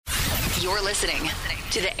You're listening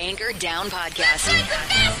to the Anchor Down Podcast.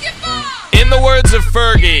 In the words of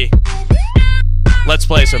Fergie, let's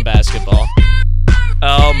play some basketball.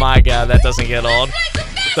 Oh my God, that doesn't get old.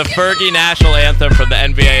 The Fergie national anthem from the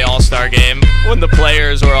NBA All-Star Game, when the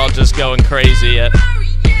players were all just going crazy at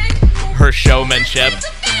her showmanship,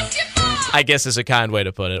 I guess is a kind way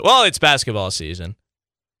to put it. Well, it's basketball season.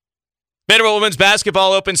 Vanderbilt women's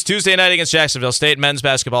basketball opens Tuesday night against Jacksonville State. Men's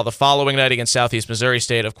basketball the following night against Southeast Missouri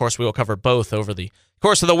State. Of course, we will cover both over the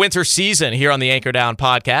course of the winter season here on the Anchor Down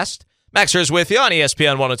podcast. Max Hers with you on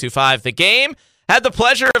ESPN 102.5. The Game had the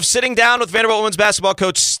pleasure of sitting down with Vanderbilt women's basketball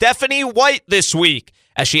coach Stephanie White this week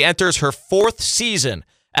as she enters her fourth season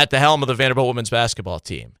at the helm of the Vanderbilt women's basketball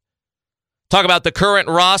team. Talk about the current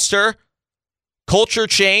roster, culture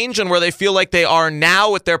change, and where they feel like they are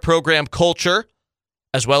now with their program culture,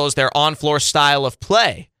 as well as their on-floor style of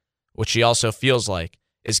play, which she also feels like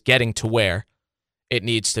is getting to where it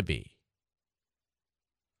needs to be.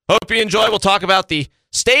 Hope you enjoy. We'll talk about the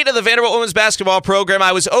state of the Vanderbilt women's basketball program.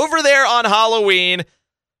 I was over there on Halloween,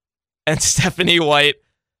 and Stephanie White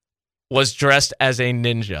was dressed as a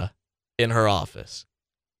ninja in her office.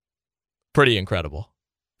 Pretty incredible.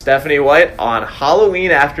 Stephanie White on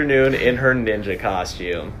Halloween afternoon in her ninja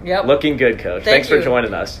costume. Yep. Looking good, Coach. Thanks for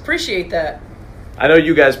joining us. Appreciate that. I know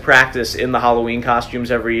you guys practice in the Halloween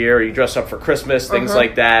costumes every year. You dress up for Christmas, things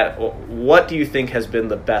like that. What do you think has been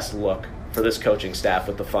the best look for this coaching staff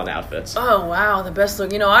with the fun outfits? Oh, wow, the best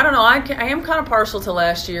look. I don't know. I am kind of partial to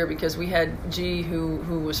last year because we had G,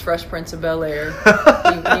 who was Fresh Prince of Bel-Air.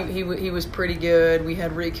 he was pretty good. We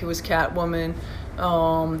had Reek, who was Catwoman.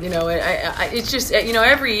 It's just,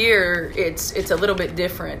 every year it's a little bit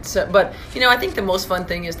different. So, but, I think the most fun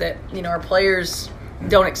thing is that, our players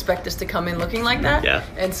don't expect us to come in looking like that. Yeah.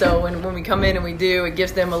 And so when we come in and we do, it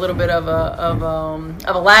gives them a little bit of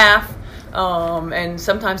a laugh. And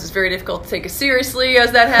sometimes it's very difficult to take us seriously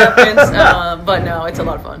as that happens. But no, it's a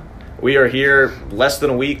lot of fun. We are here less than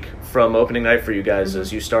a week from opening night for you guys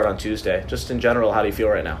as you start on Tuesday. Just in general, how do you feel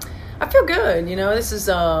right now? I feel good. This has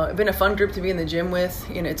been a fun group to be in the gym with.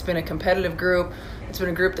 It's been a competitive group. It's been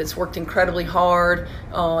a group that's worked incredibly hard,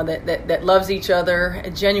 that loves each other,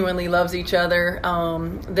 genuinely loves each other,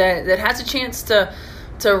 that has a chance to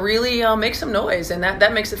really make some noise, and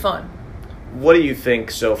that makes it fun. What do you think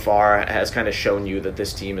so far has kind of shown you that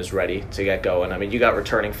this team is ready to get going? I mean, you got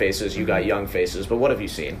returning faces, you got young faces, but what have you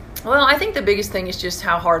seen? Well, I think the biggest thing is just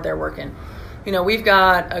how hard they're working. We've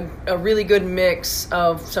got a really good mix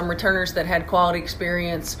of some returners that had quality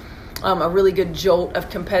experience, a really good jolt of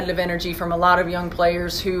competitive energy from a lot of young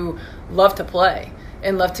players who love to play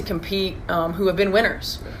and love to compete, who have been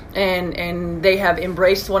winners. And they have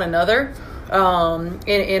embraced one another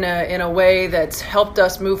in a way that's helped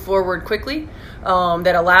us move forward quickly,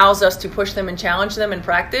 that allows us to push them and challenge them in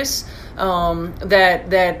practice,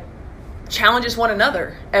 that challenges one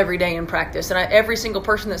another every day in practice. And every single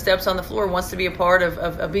person that steps on the floor wants to be a part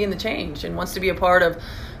of being the change and wants to be a part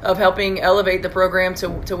of helping elevate the program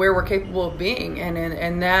to where we're capable of being.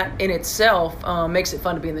 And that in itself makes it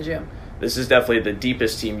fun to be in the gym. This is definitely the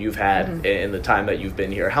deepest team you've had in the time that you've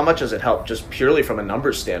been here. How much has it helped just purely from a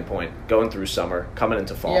numbers standpoint going through summer, coming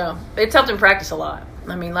into fall? Yeah, it's helped in practice a lot.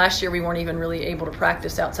 I mean, last year we weren't even really able to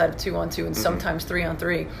practice outside of 2-on-2 and sometimes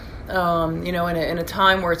 3-on-3. In a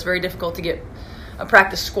time where it's very difficult to get a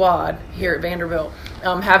practice squad here at Vanderbilt,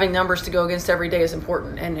 having numbers to go against every day is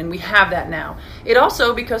important, and we have that now. It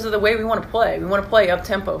also, because of the way we want to play. We want to play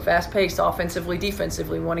up-tempo, fast-paced, offensively,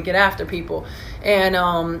 defensively. We want to get after people.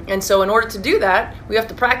 And so in order to do that, we have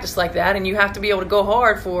to practice like that, and you have to be able to go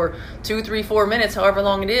hard for 2, 3, 4 minutes, however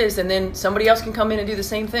long it is, and then somebody else can come in and do the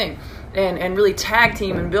same thing and really tag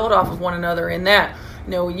team and build off of one another in that.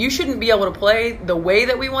 You shouldn't be able to play the way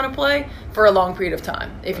that we want to play for a long period of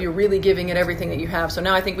time if you're really giving it everything that you have. So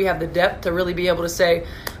now I think we have the depth to really be able to say,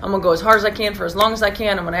 I'm going to go as hard as I can for as long as I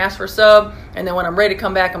can. I'm going to ask for a sub, and then when I'm ready to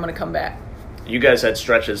come back, I'm going to come back. You guys had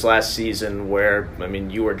stretches last season where,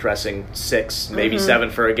 you were dressing 6, maybe 7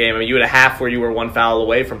 for a game. You had a half where you were 1 foul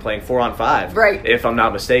away from playing 4-on-5, right? If I'm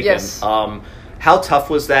not mistaken. Yes. How tough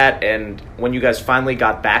was that? And when you guys finally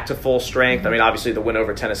got back to full strength, obviously the win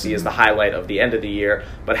over Tennessee is the highlight of the end of the year,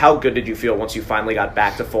 but how good did you feel once you finally got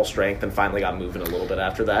back to full strength and finally got moving a little bit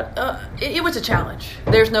after that? It was a challenge.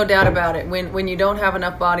 There's no doubt about it. When you don't have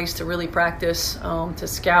enough bodies to really practice, to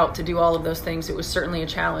scout, to do all of those things, it was certainly a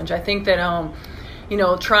challenge. I think that,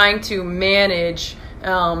 trying to manage,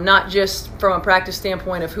 not just from a practice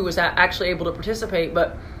standpoint of who was actually able to participate,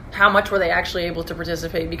 but how much were they actually able to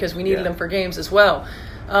participate, because we needed them for games as well.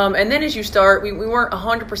 And then as you start, we weren't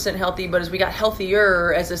 100% healthy, but as we got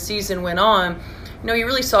healthier as the season went on, you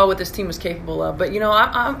really saw what this team was capable of. But,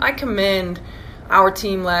 I commend our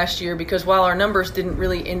team last year because while our numbers didn't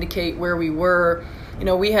really indicate where we were,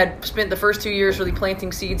 we had spent the first 2 years really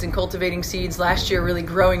planting seeds and cultivating seeds. Last year, really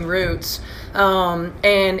growing roots. And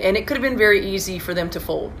it could have been very easy for them to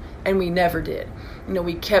fold, and we never did.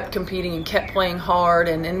 We kept competing and kept playing hard.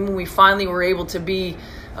 And when we finally were able to be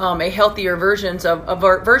a healthier version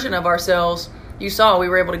of ourselves, you saw we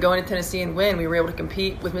were able to go into Tennessee and win. We were able to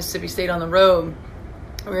compete with Mississippi State on the road.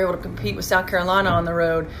 We were able to compete with South Carolina on the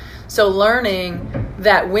road. So learning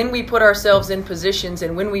that when we put ourselves in positions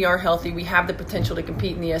and when we are healthy, we have the potential to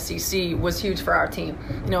compete in the SEC was huge for our team.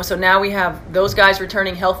 So now we have those guys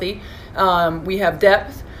returning healthy. We have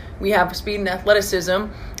depth. We have speed and athleticism.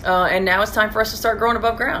 And now it's time for us to start growing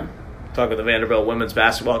above ground. Talk with the Vanderbilt women's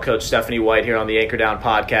basketball coach Stephanie White here on the Anchor Down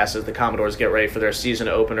podcast as the Commodores get ready for their season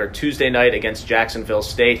opener Tuesday night against Jacksonville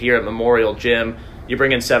State here at Memorial Gym. You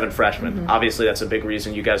bring in 7 freshmen. Mm-hmm. Obviously, that's a big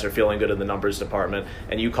reason you guys are feeling good in the numbers department,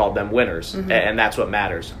 and you called them winners, and that's what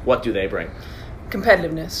matters. What do they bring?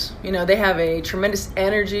 Competitiveness. They have a tremendous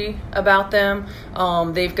energy about them.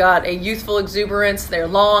 They've got a youthful exuberance. They're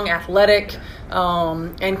long, athletic,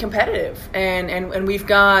 and competitive. And we've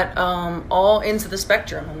got all ends of the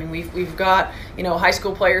spectrum. I mean, we've got high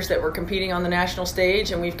school players that were competing on the national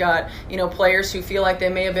stage, and we've got players who feel like they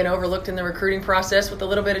may have been overlooked in the recruiting process with a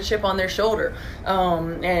little bit of chip on their shoulder.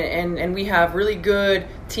 And we have really good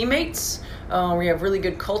teammates. We have really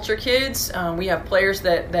good culture kids. We have players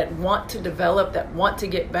that want to develop, that want to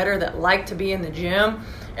get better, that like to be in the gym,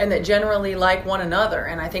 and that generally like one another.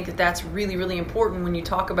 And I think that that's really, really important when you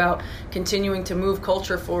talk about continuing to move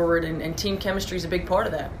culture forward, and team chemistry is a big part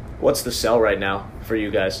of that. What's the sell right now for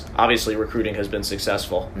you guys? Obviously, recruiting has been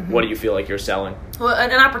successful. Mm-hmm. What do you feel like you're selling? Well,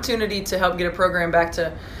 an opportunity to help get a program back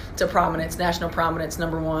to prominence, national prominence,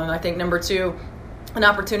 number one. I think number two, an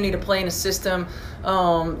opportunity to play in a system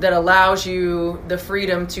that allows you the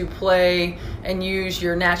freedom to play and use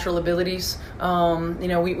your natural abilities. We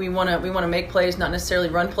want to make plays, not necessarily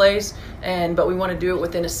run plays, but we want to do it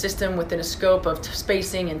within a system, within a scope of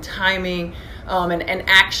spacing and timing, and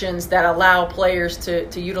actions that allow players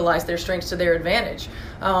to utilize their strengths to their advantage.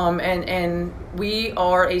 And we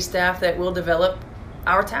are a staff that will develop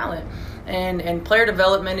our talent, and player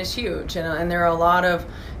development is huge, and there are a lot of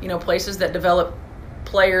places that develop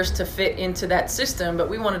players to fit into that system, but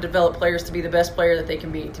we want to develop players to be the best player that they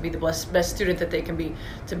can be, to be the best student that they can be,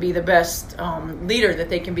 to be the best leader that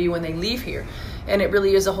they can be when they leave here. And it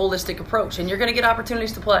really is a holistic approach, and you're going to get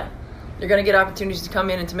opportunities to play. You're going to get opportunities to come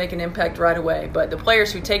in and to make an impact right away. But the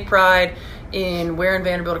players who take pride in wearing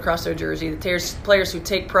Vanderbilt across their jersey, the players who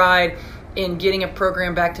take pride in getting a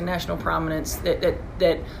program back to national prominence,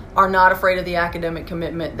 that are not afraid of the academic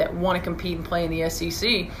commitment, that want to compete and play in the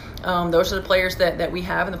SEC, those are the players that we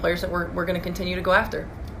have and the players that we're going to continue to go after.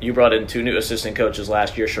 You brought in 2 new assistant coaches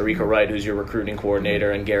last year, Sharika Wright, who's your recruiting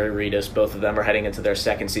coordinator, and Gary Reedus. Both of them are heading into their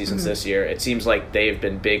second seasons this year. It seems like they've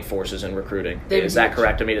been big forces in recruiting. Is that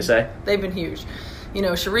correct of me to say? They've been huge.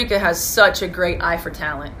 Sharika has such a great eye for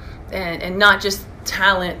talent, and not just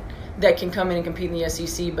talent that can come in and compete in the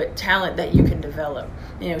SEC, but talent that you can develop.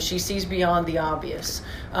 She sees beyond the obvious,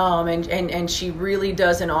 and she really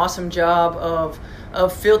does an awesome job of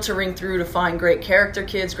filtering through to find great character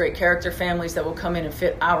kids, great character families that will come in and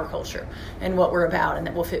fit our culture and what we're about, and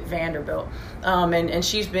that will fit Vanderbilt. And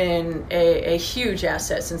she's been a huge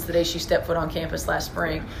asset since the day she stepped foot on campus last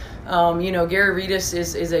spring. Gary Reedus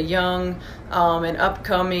is a young and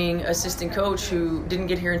upcoming assistant coach who didn't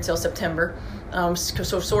get here until September,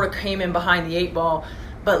 so sort of came in behind the 8 ball,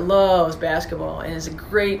 but loves basketball and is a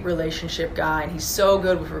great relationship guy, and he's so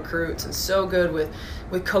good with recruits and so good with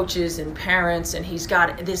coaches and parents, and he's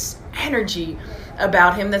got this energy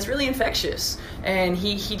about him that's really infectious, and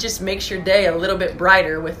he just makes your day a little bit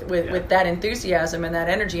brighter with that enthusiasm and that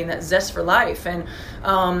energy and that zest for life, and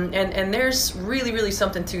there's really, really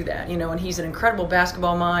something to that, and he's an incredible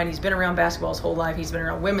basketball mind. He's been around basketball his whole life. He's been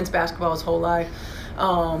around women's basketball his whole life.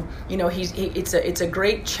 It's a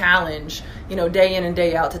great challenge, day in and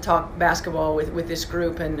day out to talk basketball with this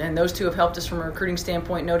group, and those two have helped us from a recruiting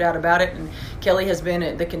standpoint, no doubt about it. And Kelly has been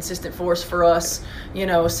the consistent force for us,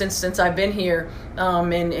 since I've been here,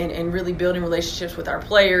 and really building relationships with our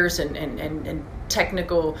players and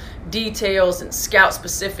technical details and scout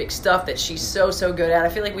specific stuff that she's so good at. I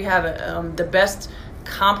feel like we have the best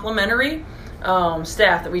complementary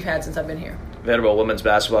staff that we've had since I've been here. Vanderbilt women's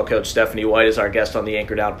basketball coach Stephanie White is our guest on the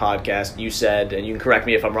Anchor Down podcast. You said, and you can correct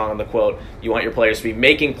me if I'm wrong on the quote, you want your players to be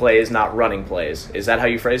making plays, not running plays. Is that how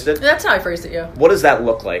you phrased it? That's how I phrased it, yeah. What does that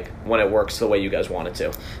look like when it works the way you guys want it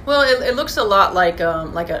to? Well, it looks a lot like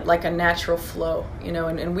a natural flow,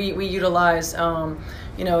 and we utilize,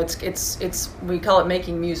 it's we call it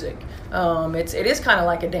making music. It is kind of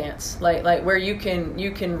like a dance, like where you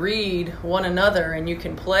can read one another and you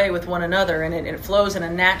can play with one another, and it flows in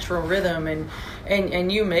a natural rhythm,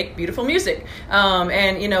 and you make beautiful music.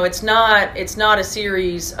 It's not a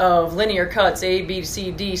series of linear cuts, A, B,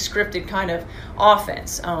 C, D, scripted kind of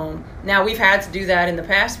offense. Now we've had to do that in the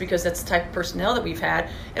past because that's the type of personnel that we've had,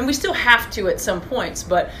 and we still have to at some points.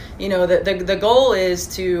 But the goal is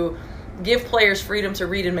to give players freedom to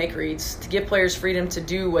read and make reads, to give players freedom to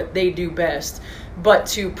do what they do best, but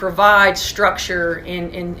to provide structure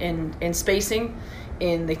in spacing,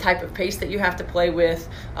 in the type of pace that you have to play with,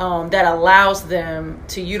 that allows them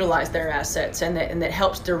to utilize their assets, and that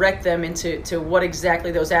helps direct them into what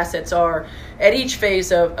exactly those assets are at each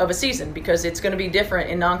phase of a season, because it's going to be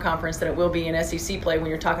different in non-conference than it will be in SEC play when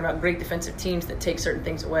you're talking about great defensive teams that take certain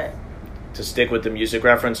things away. To stick with the music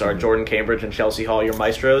reference, are Jordan Cambridge and Chelsea Hall your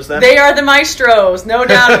maestros then? They are the maestros, no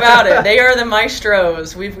doubt about it. They are the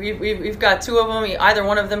maestros. We've got two of them. Either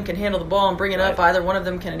one of them can handle the ball and bring it up. Either one of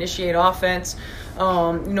them can initiate offense.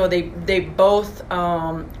 They both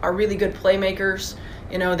are really good playmakers.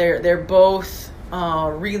 They're both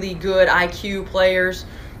really good IQ players.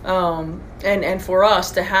 And for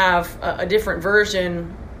us to have a different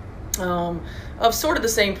version of sort of the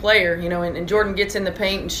same player, and Jordan gets in the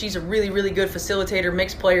paint, and she's a really, really good facilitator,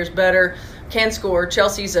 makes players better, can score.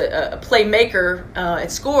 Chelsea's a playmaker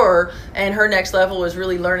and scorer, and her next level is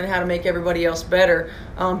really learning how to make everybody else better.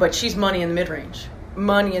 But she's money in the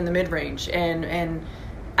mid-range. And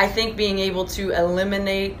I think being able to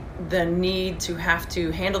eliminate the need to have to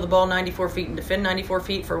handle the ball 94 feet and defend 94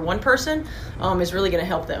 feet for one person is really going to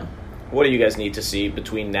help them. What do you guys need to see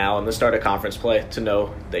between now and the start of conference play to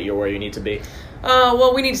know that you're where you need to be?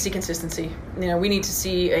 Well, we need to see consistency. We need to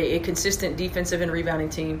see a consistent defensive and rebounding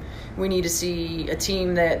team. We need to see a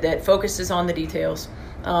team that focuses on the details,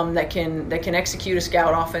 that can execute a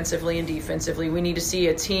scout offensively and defensively. We need to see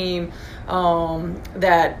a team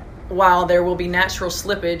that, while there will be natural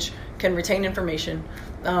slippage, can retain information.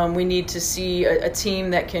 We need to see a team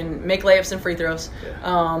that can make layups and free throws.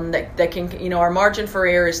 That can, our margin for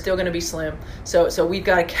error is still going to be slim. So we've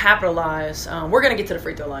got to capitalize. We're going to get to the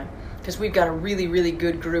free throw line because we've got a really, really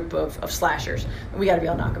good group of slashers. We got to be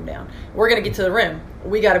able to knock them down. We're going to get to the rim.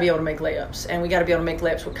 We got to be able to make layups, and we got to be able to make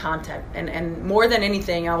layups with contact. And more than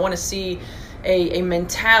anything, I want to see a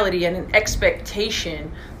mentality and an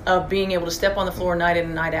expectation of being able to step on the floor night in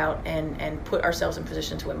and night out and put ourselves in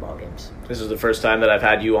position to win ball games. This is the first time that I've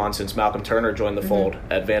had you on since Malcolm Turner joined the fold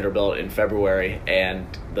at Vanderbilt in February, and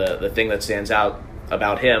the thing that stands out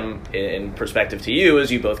about him in perspective to you is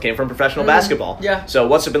you both came from professional basketball. Yeah. So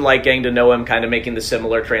what's it been like getting to know him, kind of making the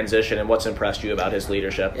similar transition, and what's impressed you about his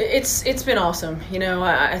leadership? It's been awesome.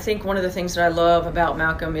 I think one of the things that I love about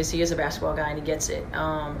Malcolm is he is a basketball guy and he gets it.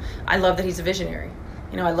 I love that he's a visionary.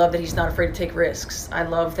 I love that he's not afraid to take risks. I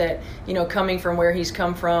love that, coming from where he's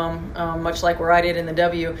come from, much like where I did in the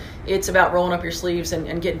W, it's about rolling up your sleeves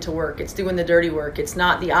and getting to work. It's doing the dirty work. It's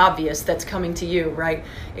not the obvious that's coming to you, right?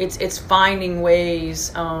 It's finding ways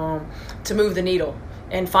to move the needle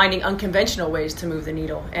and finding unconventional ways to move the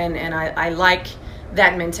needle. And I like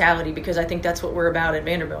that mentality because I think that's what we're about at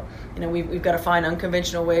Vanderbilt. We've got to find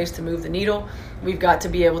unconventional ways to move the needle. We've got to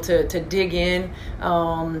be able to dig in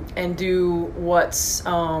and do what's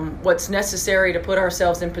necessary to put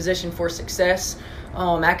ourselves in position for success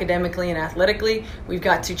academically and athletically. We've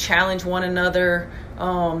got to challenge one another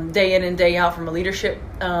day in and day out from a leadership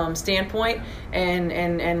standpoint.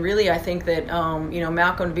 And really, I think that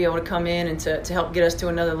Malcolm to be able to come in and to help get us to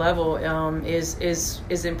another level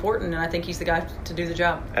is important, and I think he's the guy to do the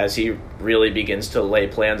job. As he really begins to lay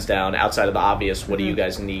plans down outside of the obvious, what do you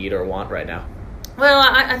guys need or want right now? Well,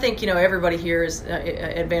 I think everybody here is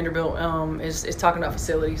at Vanderbilt is talking about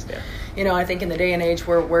facilities. Yeah. I think in the day and age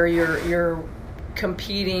where you're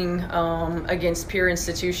competing against peer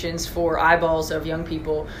institutions for eyeballs of young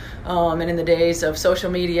people, and in the days of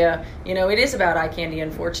social media, it is about eye candy,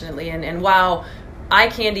 unfortunately. And while eye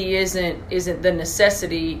candy isn't the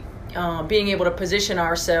necessity, being able to position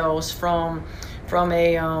ourselves from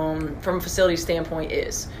a facility standpoint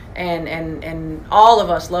is. And all of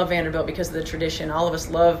us love Vanderbilt because of the tradition. All of us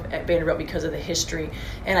love at Vanderbilt because of the history.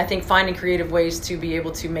 And I think finding creative ways to be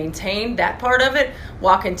able to maintain that part of it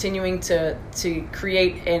while continuing to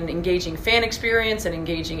create an engaging fan experience, an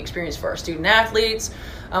engaging experience for our student athletes,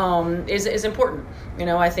 is important.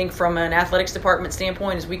 I think from an athletics department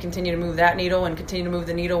standpoint, as we continue to move that needle and continue to move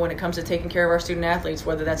the needle when it comes to taking care of our student athletes,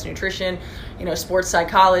 whether that's nutrition, sports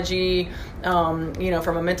psychology,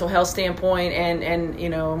 from a mental health standpoint,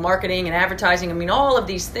 and marketing and advertising. All of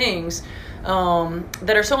these things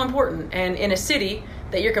that are so important. And in a city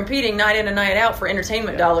that you're competing night in and night out for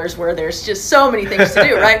entertainment dollars, where there's just so many things to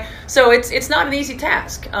do, right? So it's not an easy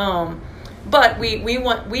task. But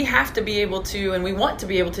we have to be able to, and we want to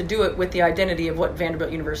be able to do it with the identity of what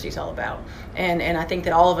Vanderbilt University is all about. And I think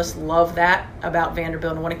that all of us love that about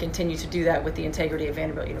Vanderbilt and want to continue to do that with the integrity of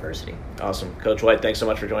Vanderbilt University. Awesome. Coach White, thanks so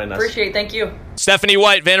much for joining us. Appreciate it. Thank you. Stephanie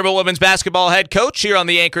White, Vanderbilt women's basketball head coach, here on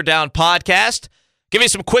the Anchor Down podcast. Give me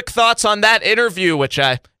some quick thoughts on that interview, which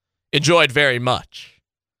I enjoyed very much.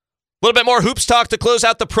 A little bit more hoops talk to close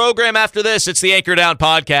out the program after this. It's the Anchor Down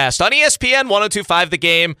podcast on ESPN 102.5 The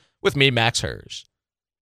Game with me, Max Hers.